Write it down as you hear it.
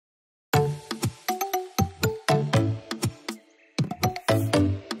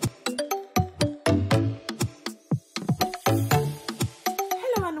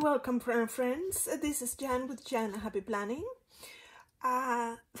Welcome friends, this is Jan with Jan Happy Planning.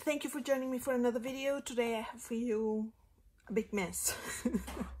 Thank you for joining me for another video. Today I have for you a big mess.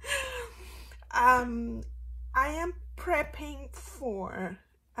 I am prepping for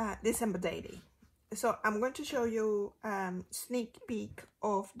December daily. So I'm going to show you sneak peek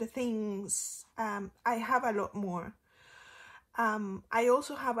of the things. I have a lot more. I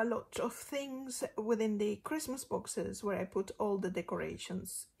also have a lot of things within the Christmas boxes where I put all the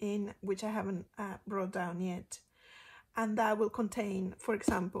decorations in, which I haven't brought down yet. And that will contain, for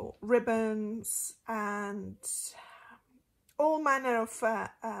example, ribbons and all manner of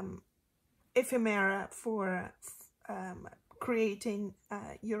ephemera for creating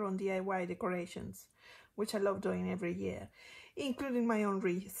your own DIY decorations, which I love doing every year, including my own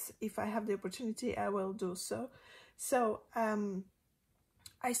wreaths. If I have the opportunity, I will do so. So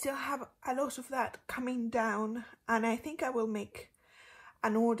I still have a lot of that coming down, and I think I will make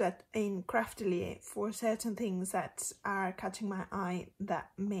an order in Craftily for certain things that are catching my eye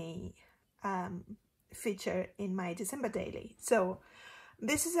that may feature in my December daily. So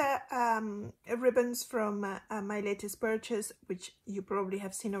this is a ribbons from my latest purchase, which you probably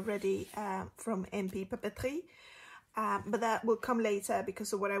have seen already, from MP Papeterie. But that will come later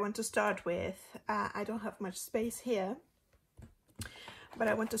because of what I want to start with. I don't have much space here. What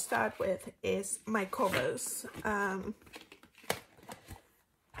I want to start with is my covers. And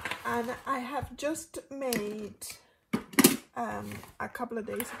I have just made, a couple of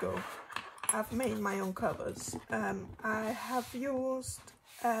days ago, I've made my own covers. I have used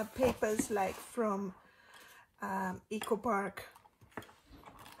papers like from Eco Park,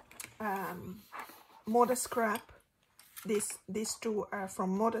 Moda Scrap. These two are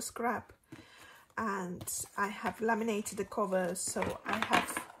from Moda Scrap, and I have laminated the covers. So I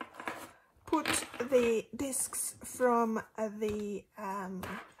have put the discs from the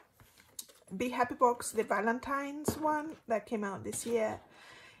Be Happy box, the Valentine's one that came out this year.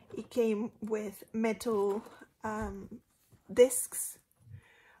 It came with metal discs,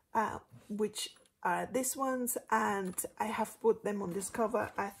 which are these ones, and I have put them on this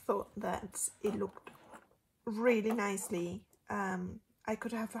cover. I thought that it looked really nicely. I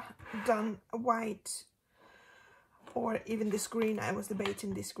could have done a white or even this green. I was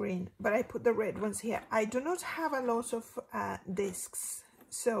debating this green, but I put the red ones here. I do not have a lot of discs,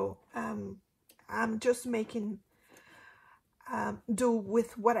 so I'm just making do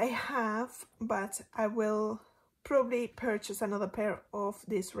with what I have, but I will probably purchase another pair of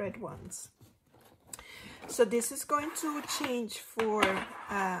these red ones. So this is going to change for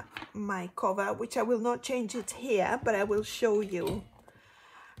my cover, which I will not change it here, but I will show you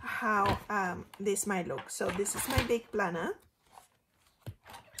how this might look. So this is my big planner,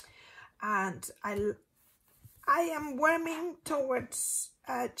 and I am worming towards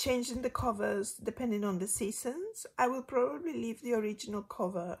changing the covers depending on the seasons. I will probably leave the original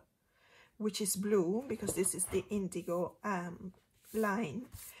cover, which is blue, because this is the indigo line.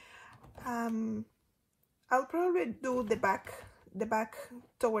 I'll probably do the back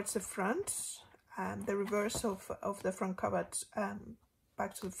towards the front, the reverse of the front cover,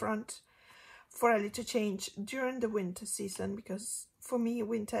 back to the front, for a little change during the winter season, because for me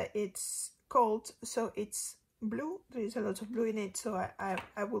winter it's cold, so it's blue. There is a lot of blue in it, so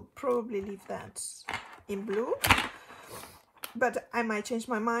I will probably leave that in blue, but I might change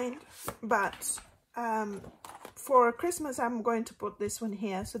my mind. But for Christmas I'm going to put this one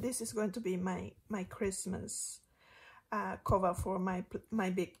here. So this is going to be my Christmas cover for my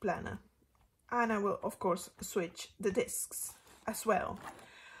big planner, and I will of course switch the discs as well.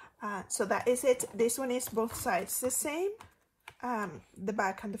 So that is it. This one is both sides the same. The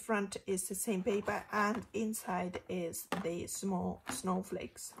back and the front is the same paper, and inside is the small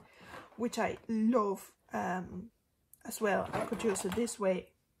snowflakes, which I love as well. I could use it this way,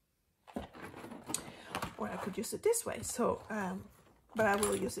 or I could use it this way. So but I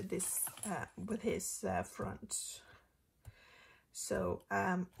will use it this with his front. So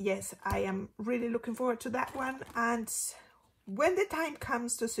yes, I am really looking forward to that one, and when the time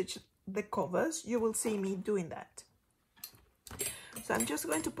comes to switch the covers, you will see me doing that. So I'm just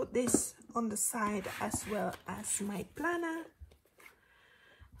going to put this on the side as well as my planner.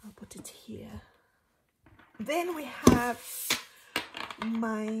 I'll put it here. Then we have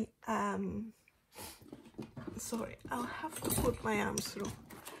my sorry, I'll have to put my arms through.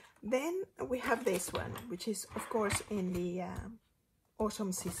 Then we have this one, which is of course in the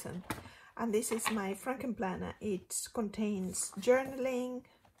autumn season, and this is my Franken planner. It contains journaling,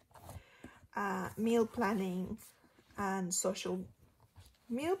 meal planning, and social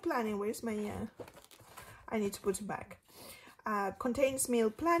meal planning. Where's my I need to put it back. Contains meal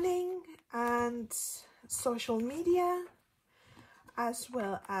planning and social media, as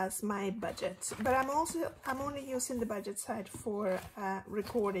well as my budget. But I'm only using the budget side for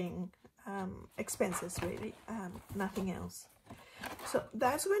recording expenses, really, nothing else. So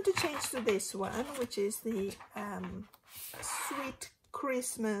that's going to change to this one, which is the Sweet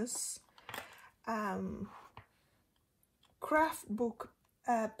Christmas craft book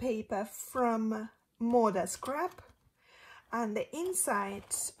paper from Moda Scrap. And the inside,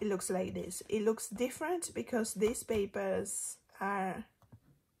 it looks like this. It looks different because these papers are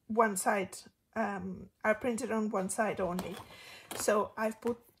one side, are printed on one side only. So I've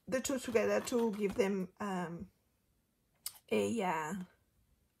put the two together to give them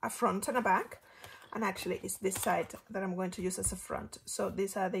a front and a back. And actually it's this side that I'm going to use as a front. So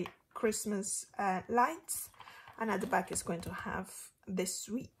these are the Christmas lights, and at the back is going to have the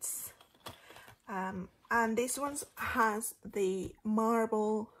sweets. And this one has the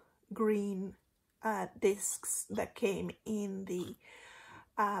marble green discs that came in the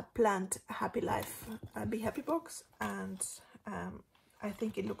Plant Happy Life Be Happy box, and I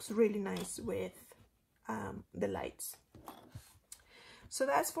think it looks really nice with the lights. So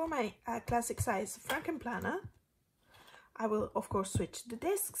that's for my classic size Franken planner. I will of course switch the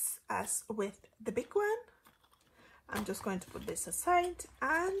discs as with the big one. I'm just going to put this aside,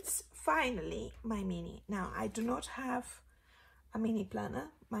 and finally my mini. Now I do not have a mini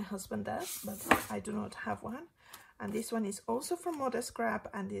planner, my husband does, but I do not have one. And this one is also from Moda Scrap,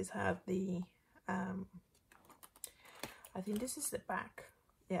 and these have the I think this is the back,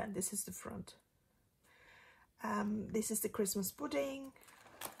 yeah, this is the front. This is the Christmas pudding,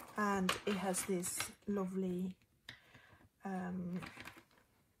 and it has this lovely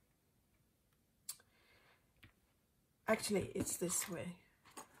actually it's this way.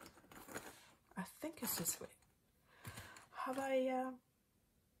 I think it's this way. Have I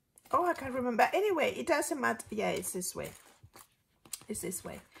oh, I can't remember. Anyway, it doesn't matter. Yeah, it's this way. It's this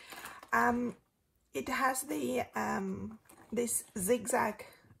way. It has the this zigzag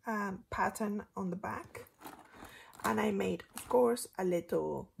pattern on the back, and I made, of course, a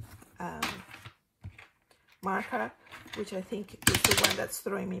little marker, which I think is the one that's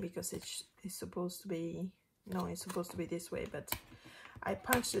throwing me, because it's supposed to be, no, it's supposed to be this way, but I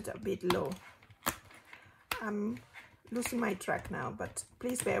punched it a bit low. I'm losing my track now, but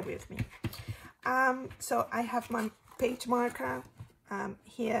please bear with me. So I have my page marker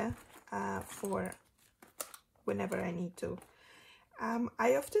here for whenever I need to.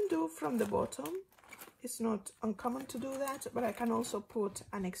 I often do from the bottom. It's not uncommon to do that, but I can also put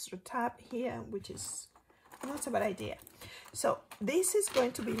an extra tab here, which is not a bad idea. So this is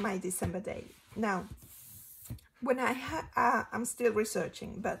going to be my December daily. Now, when I'm still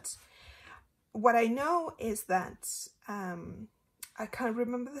researching, but what I know is that I can't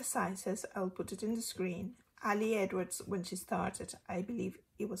remember the sizes. I'll put it in the screen. Ali Edwards, when she started, I believe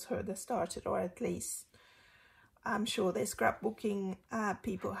it was her that started, or at least I'm sure the scrapbooking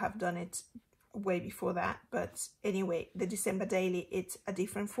people have done it way before that. But anyway, the December daily, it's a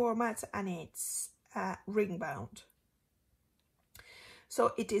different format, and it's ring bound.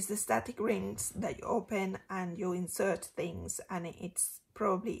 So it is the static rings that you open and you insert things, and it's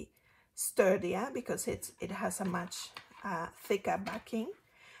probably sturdier because it has a much thicker backing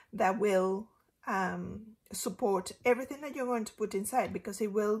that will support everything that you're going to put inside, because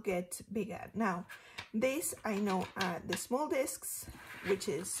it will get bigger. Now, these I know are the small discs, which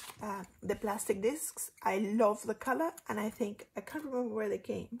is the plastic discs. I love the color, and I think, I can't remember where they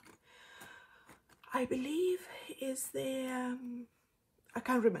came. I believe is the I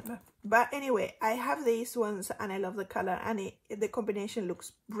can't remember, but anyway, I have these ones and I love the color, and the combination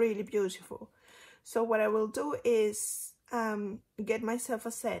looks really beautiful. So what I will do is get myself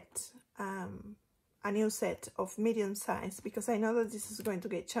a set, a new set of medium size, because I know that this is going to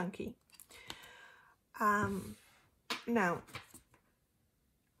get chunky. Now,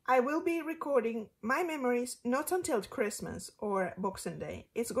 I will be recording my memories not until Christmas or Boxing Day.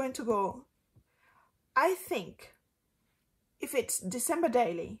 It's going to go, I think, if it's December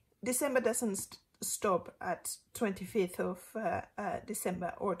daily, December doesn't stop at 25th of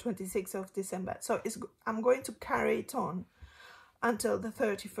December or 26th of December. So I'm going to carry it on until the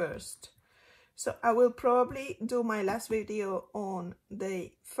 31st. So I will probably do my last video on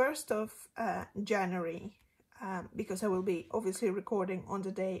the 1st of January, because I will be obviously recording on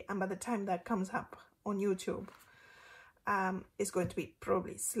the day, and by the time that comes up on YouTube, it's going to be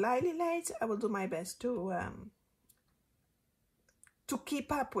probably slightly late. I will do my best to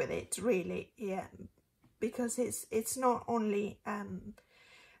keep up with it, really, yeah, because it's not only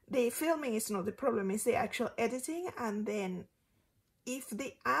the filming is not the problem, it's the actual editing, and then if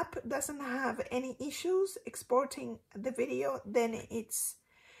the app doesn't have any issues exporting the video, then it's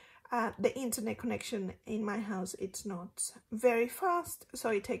the internet connection in my house, it's not very fast, so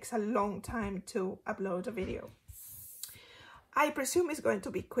it takes a long time to upload a video. I presume it's going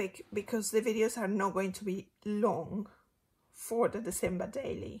to be quick because the videos are not going to be long for the December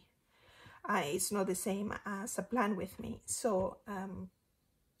daily. It's not the same as a plan with me. So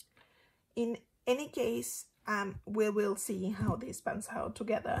in any case, we will see how this pans out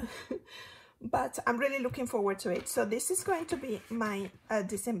together. But I'm really looking forward to it. So this is going to be my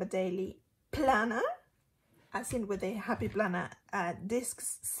December daily planner, as in with the Happy Planner disc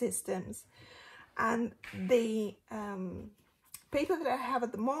systems. And the paper that I have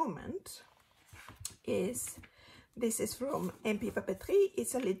at the moment is, this is from MP Papeterie.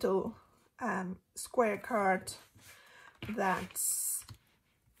 It's a little square card that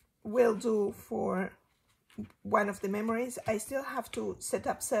will do for one of the memories. I still have to set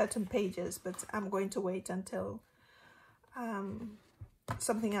up certain pages, but I'm going to wait until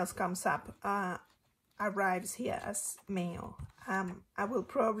something else comes up, arrives here as mail. I will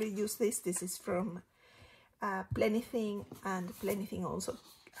probably use this. This is from Plentything, and Plentything also.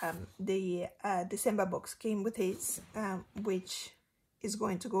 The December box came with this, which is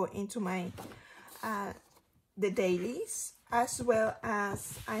going to go into my the dailies, as well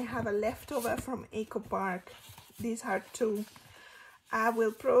as I have a leftover from Eco Park. These are two. I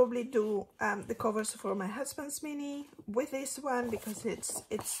will probably do the covers for my husband's mini with this one because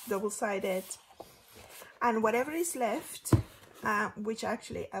it's double-sided, and whatever is left, which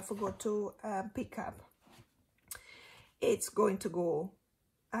actually I forgot to pick up, it's going to go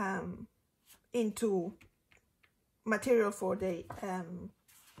into material for the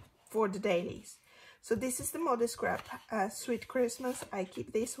dailies. So this is the Modest Scrap Sweet Christmas. I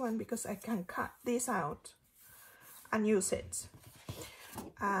keep this one because I can cut this out and use it.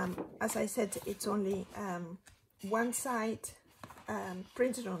 As I said, it's only one side,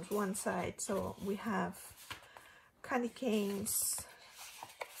 printed on one side. So we have candy canes,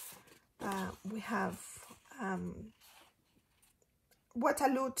 we have what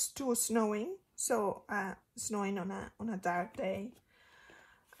alludes to snowing, so snowing on a dark day.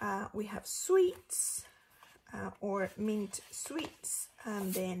 We have sweets, or mint sweets,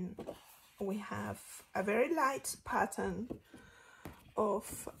 and then we have a very light pattern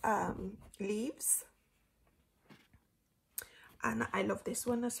of leaves, and I love this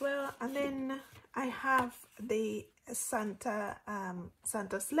one as well. And then I have the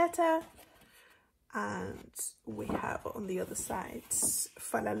Santa's letter, and we have on the other side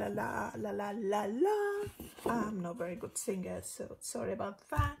fa la la la la la la la. I'm not a very good singer, so sorry about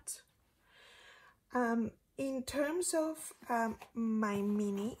that. In terms of my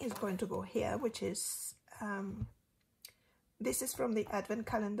mini is going to go here, which is this is from the advent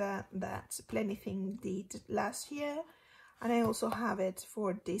calendar that Plentything did last year, and I also have it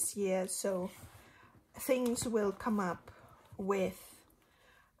for this year, so things will come up with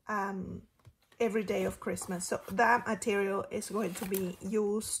every day of Christmas. So that material is going to be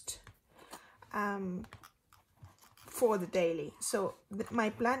used for the daily. So my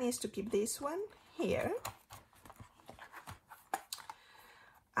plan is to keep this one here,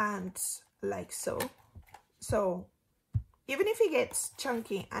 and like so. So even if it gets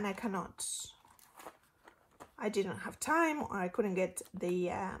chunky and I didn't have time, or I couldn't get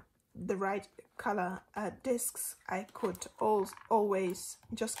the right color discs, I could always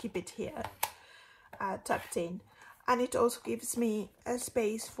just keep it here tucked in. And it also gives me a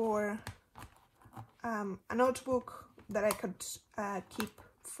space for a notebook that I could keep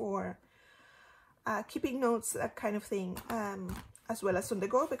for keeping notes, that kind of thing, as well as on the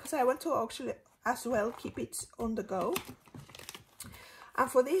go, because I want to actually as well keep it on the go. And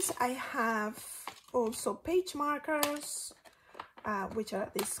for this I have also page markers, which are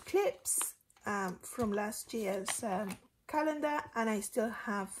these clips from last year's calendar, and I still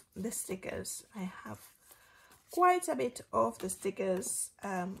have the stickers. I have quite a bit of the stickers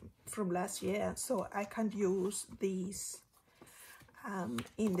from last year, so I can use these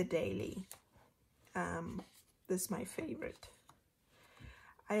in the daily. This is my favorite.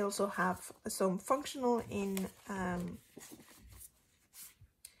 I also have some functional in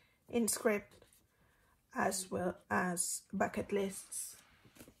script, as well as bucket lists.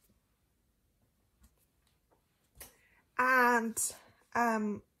 And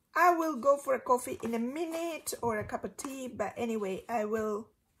I will go for a coffee in a minute, or a cup of tea, but anyway, I will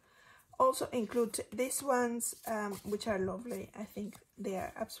also include these ones, which are lovely. I think they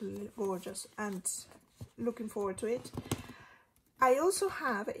are absolutely gorgeous, and looking forward to it. I also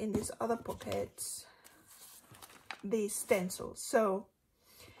have in this other pocket these stencils. So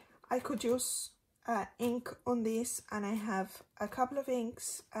I could use ink on this, and I have a couple of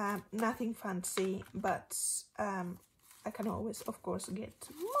inks, nothing fancy, but I can always, of course, get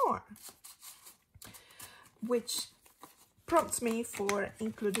more, which prompts me for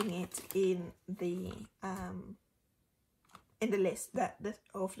including it in the list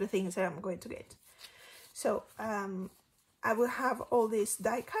of the things that I'm going to get. So I will have all these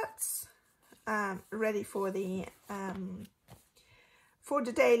die cuts ready for the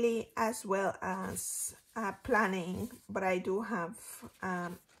daily, as well as planning. But I do have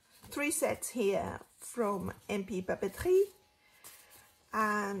 3 sets here from MP Papeterie,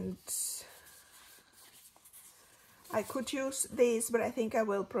 and I could use this, but I think I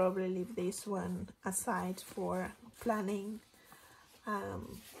will probably leave this one aside for planning,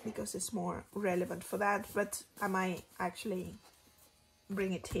 because it's more relevant for that, but I might actually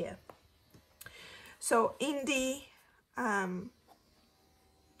bring it here. So in the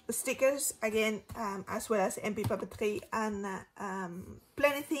stickers, again, as well as MP Papeterie and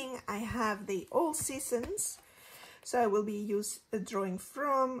Plenithing, I have the all seasons. So I will be drawing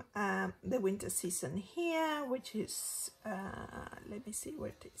from the winter season here, which is, let me see where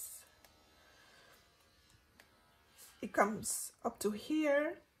it is. It comes up to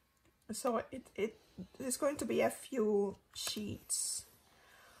here. So it is going to be a few sheets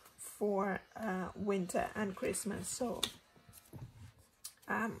for winter and Christmas. So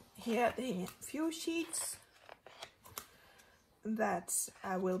here are the few sheets that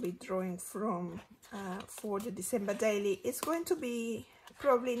I will be drawing from for the December daily. It's going to be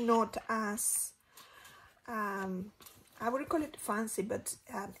probably not as, I wouldn't call it fancy, but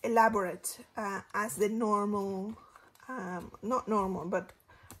elaborate as the normal, not normal, but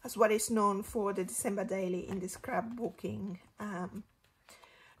as what is known for the December daily in the scrapbooking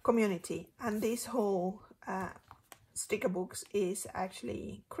community. And this whole sticker books is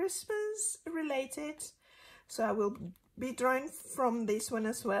actually Christmas related, so I will be drawing from this one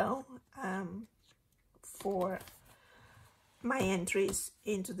as well for my entries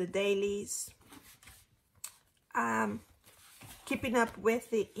into the dailies. Keeping up with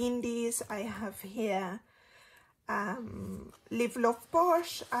the indies, I have here Live Love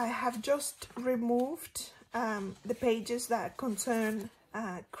Porsche. I have just removed the pages that concern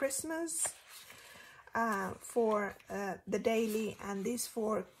Christmas for the daily, and these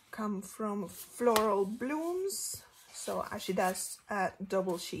 4 come from Floral Blooms. So she does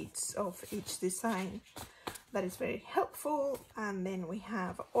double sheets of each design. That is very helpful. And then we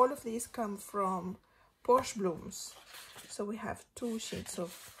have all of these come from Porsche Blooms. So we have 2 sheets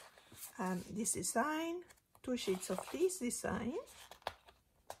of this design, 2 sheets of this design,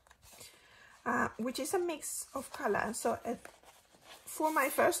 which is a mix of color. So for my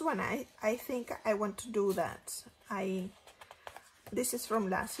first one, I think I want to do that. This is from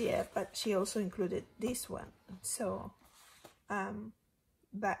last year, but she also included this one. So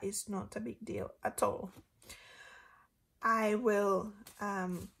that is not a big deal at all. I will,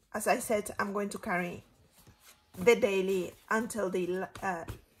 as I said, I'm going to carry the daily until the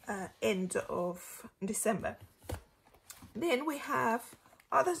end of December. Then we have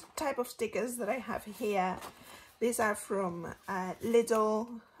other type of stickers that I have here. These are from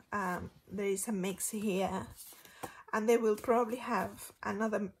Lidl. There is a mix here, and they will probably have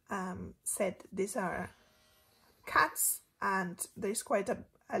another set. These are cats, and there's quite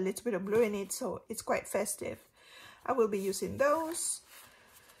a little bit of blue in it, so it's quite festive. I will be using those.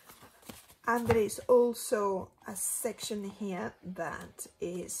 And there is also a section here that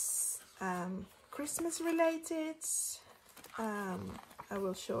is Christmas related. I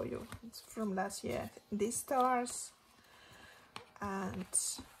will show you. It's from last year. These stars, and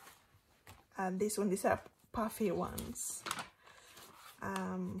this one, these are puffy ones.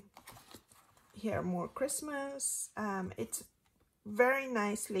 Here are more Christmas. It's very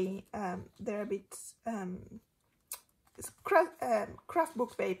nicely, they're a bit it's craft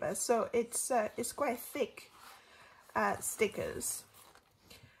book paper, so it's quite thick stickers.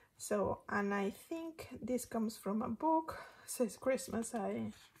 So, and I think this comes from a book. It says Christmas.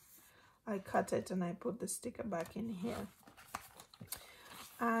 I cut it and I put the sticker back in here.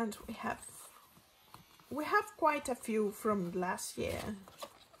 And we have quite a few from last year.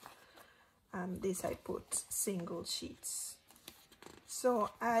 And this I put single sheets. So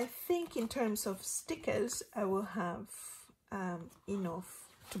I think in terms of stickers, I will have enough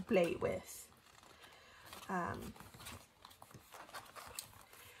to play with.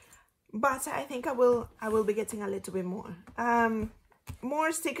 But I think I will be getting a little bit more.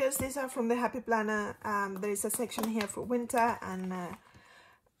 More stickers. These are from the Happy Planner. There is a section here for winter, and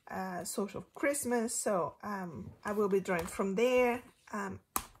sort of Christmas, so I will be drawing from there.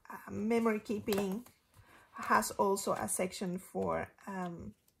 Memory keeping has also a section for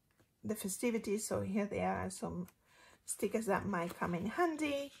the festivities, so here there are some stickers that might come in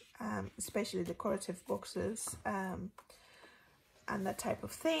handy, especially decorative boxes and that type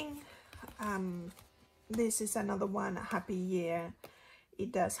of thing. This is another one, Happy Year.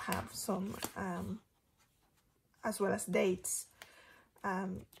 It does have some, as well as dates,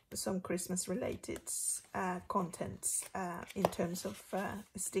 some Christmas related contents in terms of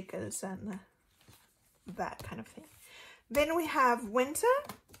stickers and that kind of thing. Then we have winter,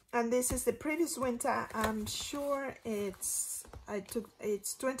 and this is the previous winter. I'm sure it's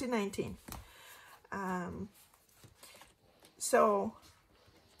 2019. So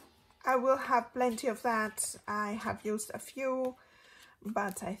I will have plenty of that. I have used a few,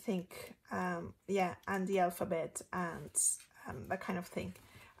 but I think yeah, and the alphabet and that kind of thing.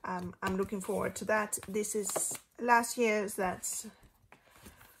 I'm looking forward to that. This is last year's. That's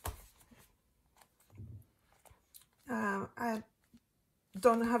I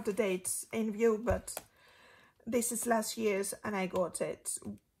don't have the dates in view, but this is last year's, and I got it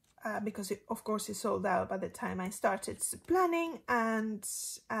because of course it sold out by the time I started planning, and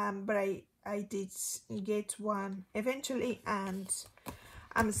but I did get one eventually, and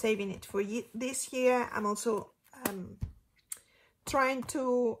I'm saving it for this year. I'm also trying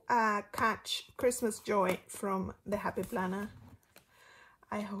to catch Christmas joy from the Happy Planner.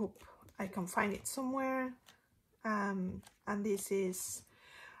 I hope I can find it somewhere. And this is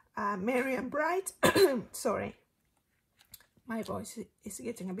Merry and Bright. Sorry, my voice is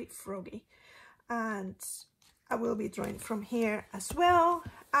getting a bit froggy, and I will be drawing from here as well.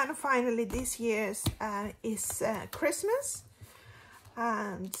 And finally, this year's is Christmas,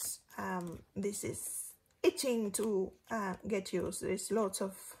 and this is itching to get used. There's lots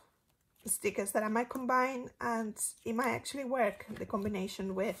of stickers that I might combine, and it might actually work, the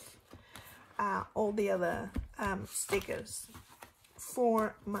combination with all the other stickers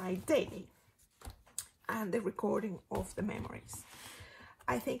for my daily and the recording of the memories.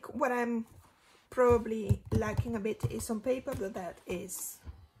 I think what I'm probably lacking a bit is some paper, but that is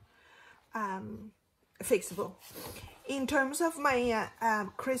fixable. In terms of my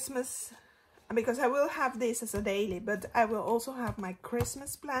Christmas, because I will have this as a daily, but I will also have my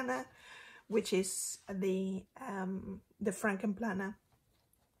Christmas planner, which is the Franken planner.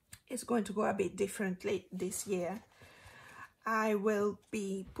 It's going to go a bit differently this year. I will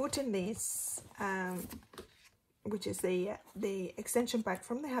be putting this, which is the extension pack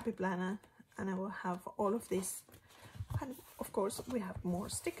from the Happy Planner, and I will have all of this, and of course we have more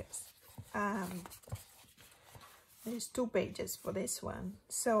stickers. There's 2 pages for this one,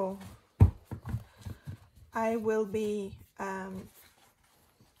 so I will be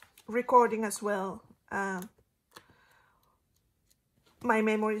recording as well my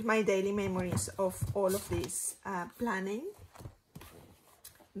memories, my daily memories of all of this planning.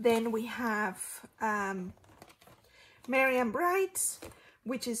 Then we have Merry and Bright,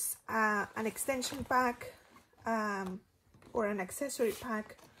 which is an extension pack or an accessory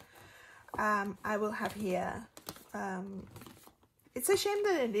pack. I will have here, it's a shame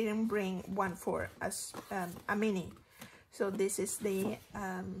that I didn't bring one for us, a mini. So this is the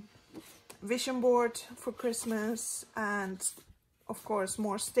vision board for Christmas, and of course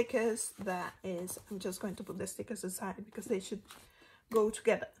more stickers. That is, I'm just going to put the stickers aside because they should go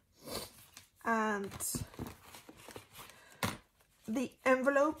together. And the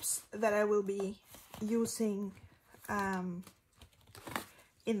envelopes that I will be using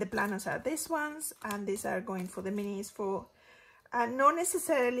in the planners are these ones, and these are going for the minis for not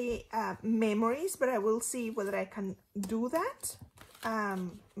necessarily memories, but I will see whether I can do that.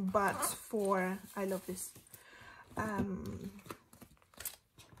 But for, I love this,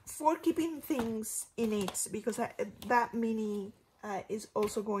 for keeping things in it, because that mini is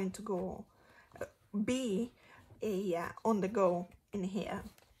also going to go be a on the go in here.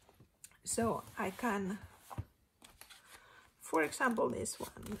 So I can, for example, this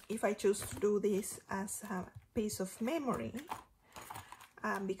one, if I choose to do this as a piece of memory,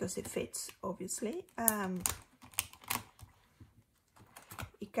 because it fits, obviously,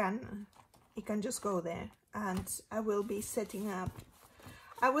 it can just go there, and I will be setting up.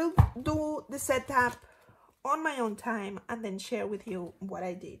 I will do the setup on my own time and then share with you what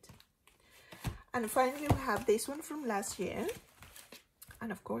I did. And finally, we have this one from last year,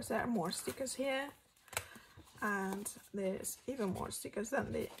 and of course there are more stickers here, and there's even more stickers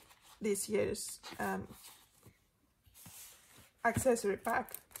than this year's accessory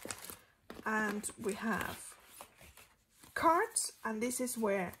pack. And we have cards, and this is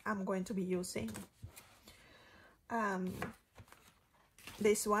where I'm going to be using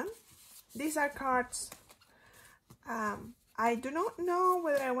this one. These are cards. I do not know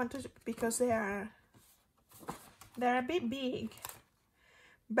whether I want to, because they're a bit big,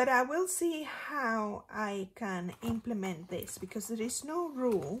 but I will see how I can implement this, because there is no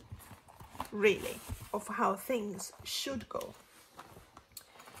rule really of how things should go,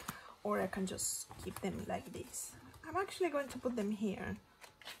 or I can just keep them like this. I'm actually going to put them here.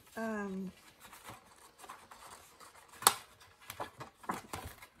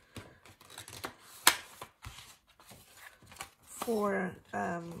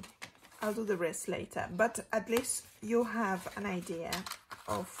 I'll do the rest later, but at least you have an idea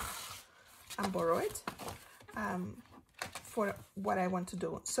of Unported for what I want to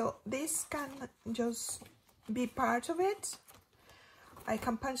do. So this can just be part of it. I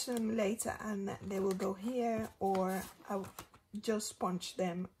can punch them later and they will go here, or I'll just punch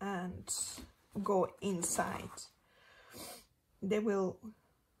them and go inside. They will,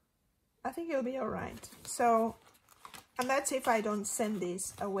 I think it'll be all right. So, and that's if I don't send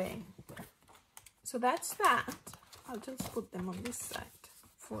this away. So that's that. I'll just put them on this side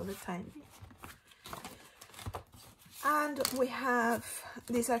for the time being. And we have,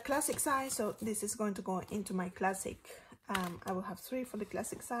 these are classic size, so this is going to go into my classic. I will have 3 for the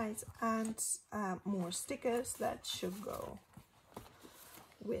classic size, and more stickers that should go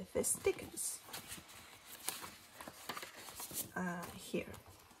with the stickers here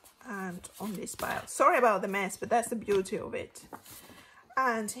and on this pile. Sorry about the mess, but that's the beauty of it.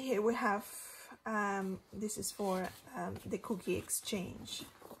 And here we have, this is for the cookie exchange.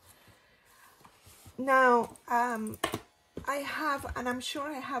 Now, I have, and I'm sure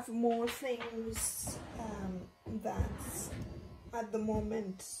I have more things that at the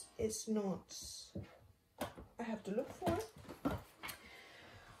moment is not, I have to look for.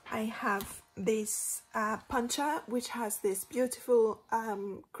 I have this puncher, which has this beautiful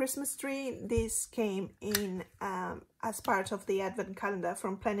Christmas tree. This came in as part of the advent calendar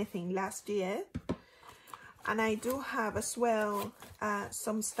from Plentything last year. And I do have as well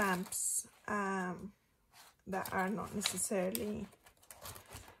some stamps that are not necessarily,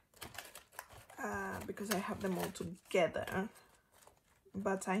 because I have them all together,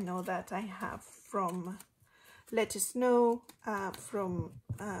 but I know that I have from Let Us Know, from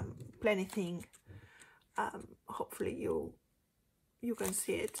Plentything. Hopefully you can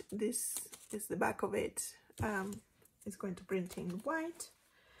see it. This is the back of it. It's going to print in white,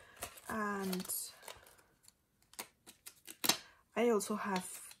 and I also have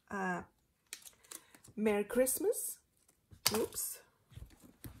Merry Christmas. Oops.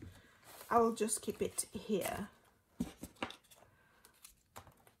 I will just keep it here.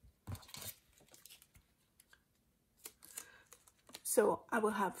 So I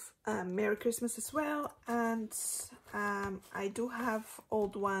will have Merry Christmas as well, and I do have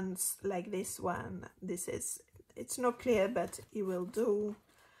old ones like this one. This is, it's not clear, but it will do.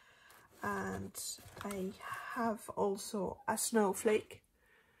 And I have also a snowflake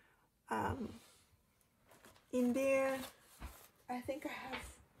in there. I think I have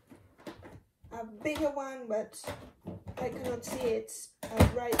a bigger one, but I cannot see it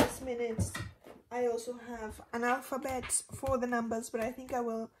right this minute. I also have an alphabet for the numbers, but I think I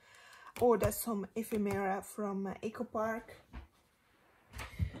will order some ephemera from Eco Park.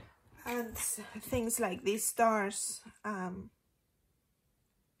 And things like these stars are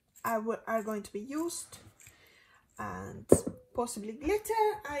going to be used, and possibly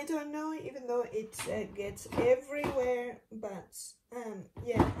glitter. I don't know, even though it gets everywhere, but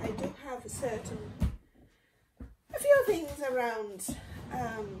yeah, I do have a few things around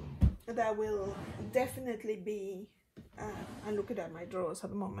that will definitely be, I'm looking at my drawers at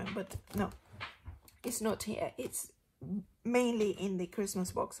the moment, but no, it's not here. It's mainly in the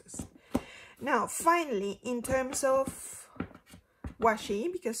Christmas boxes. Now, finally, in terms of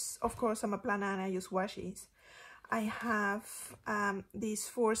washi, because of course I'm a planner and I use washis, I have these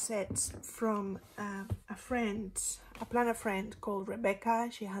 4 sets from a planner friend called Rebecca.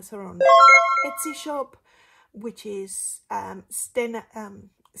 She has her own Etsy shop, which is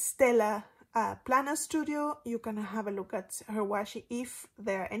Stella Planner Studio. You can have a look at her washi if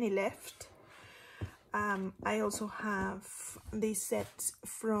there are any left. I also have these sets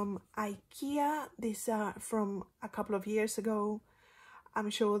from IKEA. These are from a couple of years ago. I'm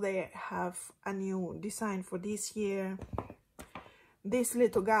sure they have a new design for this year. This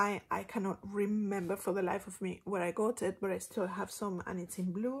little guy, I cannot remember for the life of me where I got it, but I still have some, and it's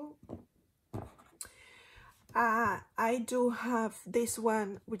in blue. I do have this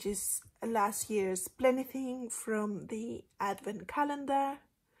one, which is last year's Plenty from the Advent calendar,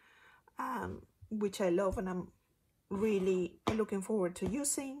 which I love and I'm really looking forward to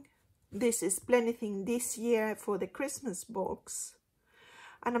using. This is Plenty this year for the Christmas box,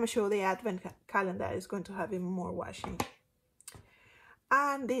 and I'm sure the Advent calendar is going to have even more washing.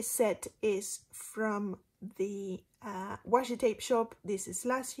 And this set is from the washi tape shop. This is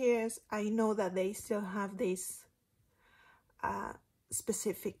last year's. I know that they still have this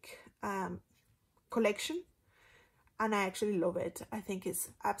specific collection, and I actually love it. I think it's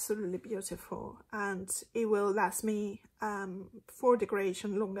absolutely beautiful, and it will last me for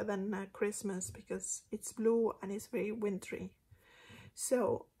decoration longer than Christmas, because it's blue and it's very wintry.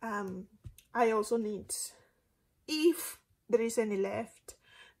 So I also need, if there is any left,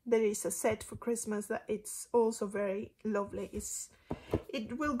 there is a set for Christmas that it's also very lovely.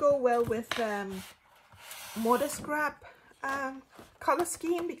 It will go well with Moda Scrap color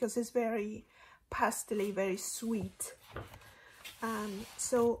scheme, because it's very pastel-y, very sweet.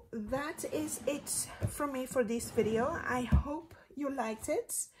 So that is it from me for this video. I hope you liked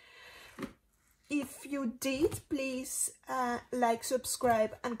it. If you did, please like,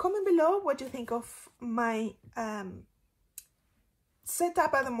 subscribe, and comment below what you think of my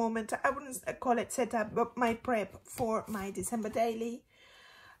setup at the moment. I wouldn't call it setup, but my prep for my December daily.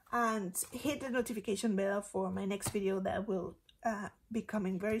 And hit the notification bell for my next video that will be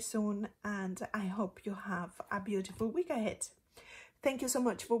coming very soon. And I hope you have a beautiful week ahead. Thank you so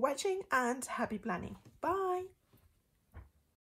much for watching, and happy planning. Bye.